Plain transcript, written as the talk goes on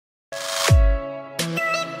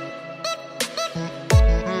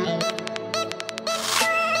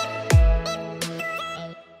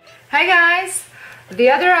Hi guys! The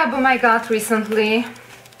other album I got recently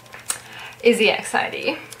is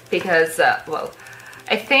EXID because, well,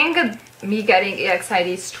 I think me getting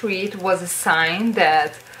EXID Street was a sign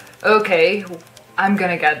that, okay, I'm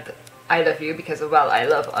gonna get I Love You because, well, I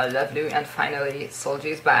love you, and finally Solji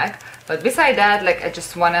is back. But beside that, like, I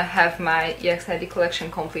just wanna have my EXID collection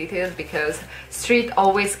completed because Street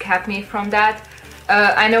always kept me from that.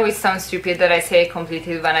 I know it sounds stupid that I say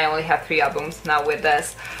completed when I only have 3 albums now with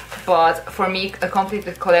this, but for me a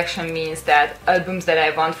completed collection means that albums that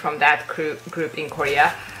I want from that group in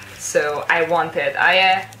Korea. So I wanted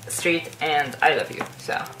IE, Street and I Love You,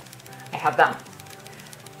 so I have them.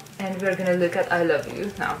 And we're gonna look at I Love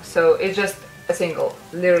You now. So it's just a single,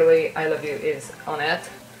 literally I Love You is on it.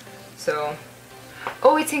 So,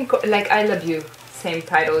 oh, it's in like I Love You, same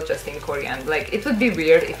title, just in Korean. Like, it would be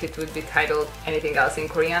weird if it would be titled anything else in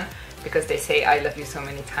Korean because they say I love you so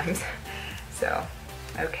many times. So,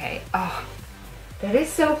 okay. Oh, that is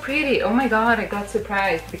so pretty. Oh my god, I got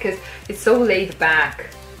surprised because it's so laid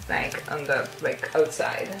back, like on the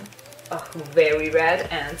outside. Oh, very red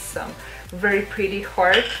and some very pretty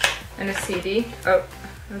heart and a CD. Oh,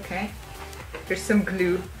 okay. There's some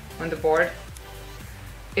glue on the board.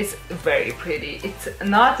 It's very pretty. It's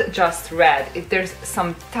not just red, there's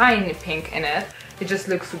some tiny pink in it. It just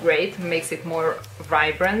looks great, makes it more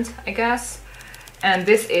vibrant, I guess. And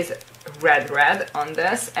this is red on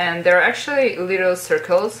this, and there are actually little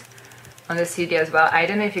circles on the CD as well. I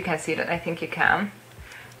don't know if you can see that, I think you can.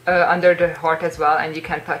 Under the heart as well, and you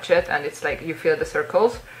can touch it and it's like you feel the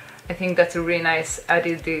circles. I think that's a really nice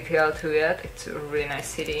added detail to it. It's a really nice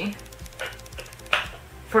CD.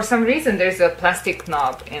 For some reason there's a plastic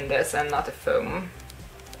knob in this and not a foam.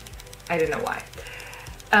 I don't know why.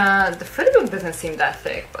 The photo book doesn't seem that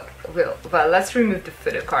thick, but well, let's remove the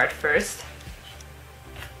photo card first.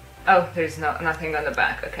 Oh, there's nothing on the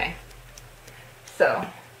back, okay. So,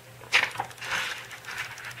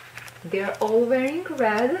 they're all wearing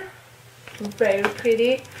red, very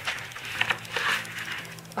pretty.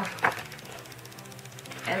 Oh.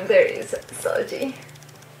 And there is Solji.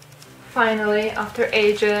 Finally, after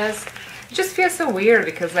ages. It just feels so weird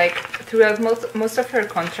because, like, throughout most of her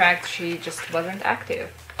contract she just wasn't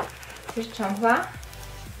active. Here's Dongwoo.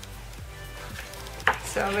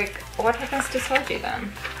 So, like, what happens to Solji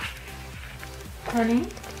then? Honey?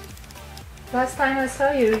 Last time I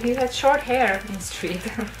saw you, you had short hair in Street.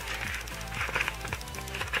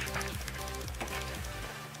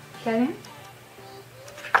 Kenny?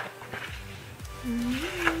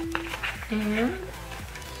 And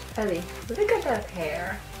Ellie, look at that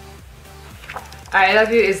hair. I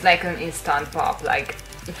Love You is like an instant pop. Like,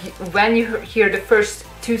 when you hear the first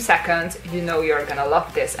 2 seconds, you know you're gonna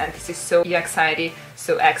love this, and this is so EXID,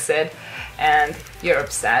 so EXID, and you're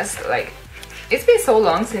obsessed. Like, it's been so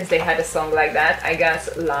long since they had a song like that. I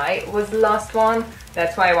guess Lie was the last one.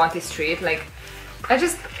 That's why I wanted Street. Like,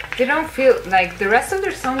 they don't feel like the rest of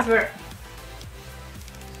their songs were.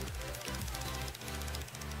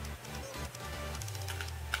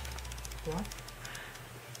 What?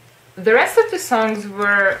 The rest of the songs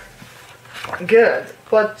were good,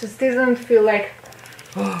 but just didn't feel like,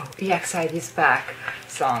 oh, EXID is back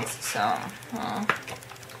songs. So,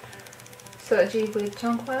 Solji with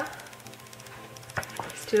Dongwoo,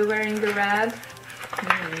 still wearing the red.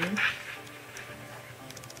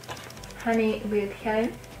 Honey with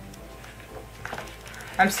Helen.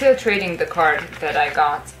 I'm still trading the card that I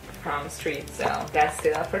got from Street, so that's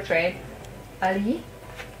still up for trade. Ali.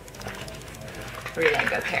 Really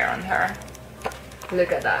good hair on her.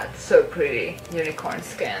 Look at that, so pretty. Unicorn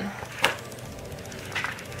skin.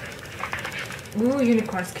 Ooh,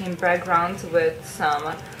 unicorn skin background with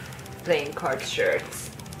some plain card shirts.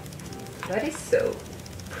 That is so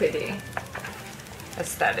pretty.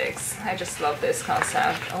 Aesthetics. I just love this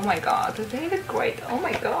concept. Oh my god, they look great. Oh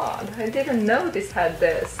my god, I didn't know this had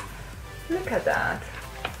this. Look at that.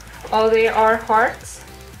 Oh, they are hearts?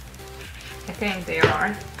 I think they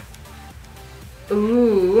are.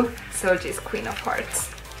 Ooh, Solji's Queen of Hearts.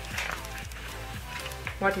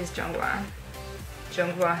 What is Dongwoo?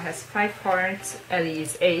 Dongwoo has 5 hearts. Ellie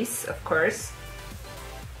is Ace, of course.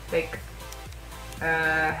 Like,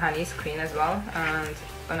 Honey's Queen as well, and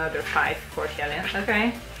another 5 for Helen.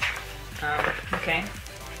 Okay. Okay.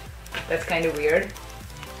 That's kind of weird.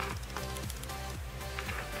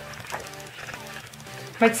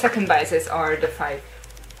 My second biases are the 5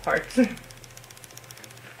 hearts.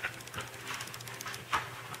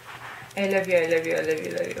 I love you, I love you, I love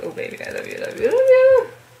you, I love you. Oh baby, I love you, I love you, I love you.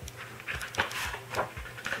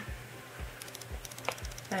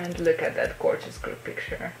 And look at that gorgeous group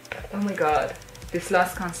picture. Oh my god, this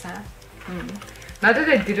last concept. Not that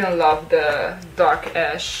I didn't love the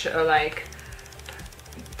darkish, like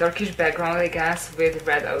darkish background, I guess, with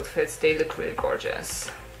red outfits. They look really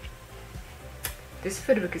gorgeous. This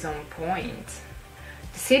footwork is on point.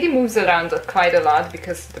 The CD moves around quite a lot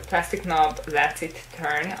because the plastic knob lets it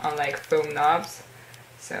turn, unlike foam knobs.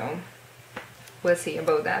 So we'll see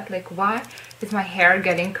about that. Like, why is my hair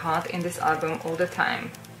getting caught in this album all the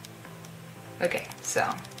time? Okay, so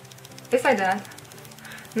besides that,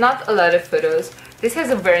 not a lot of photos. This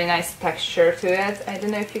has a very nice texture to it. I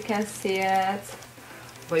don't know if you can see it,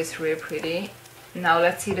 but it's really pretty. Now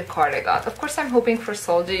let's see the card I got. Of course I'm hoping for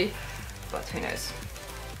Solji, but who knows.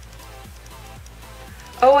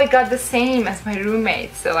 Oh, I got the same as my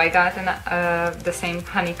roommate, so I got the same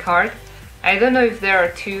honey card. I don't know if there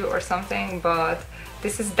are two or something, but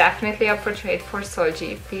this is definitely a portrait for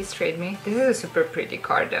Solji. Please trade me. This is a super pretty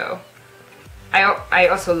card though. I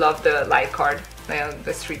also love the light card,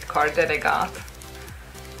 the street card that I got,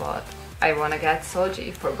 but I want to get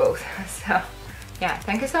Solji for both. So yeah,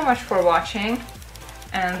 thank you so much for watching.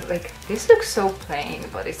 And like, this looks so plain,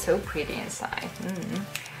 but it's so pretty inside.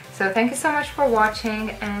 So thank you so much for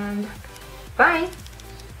watching, and bye!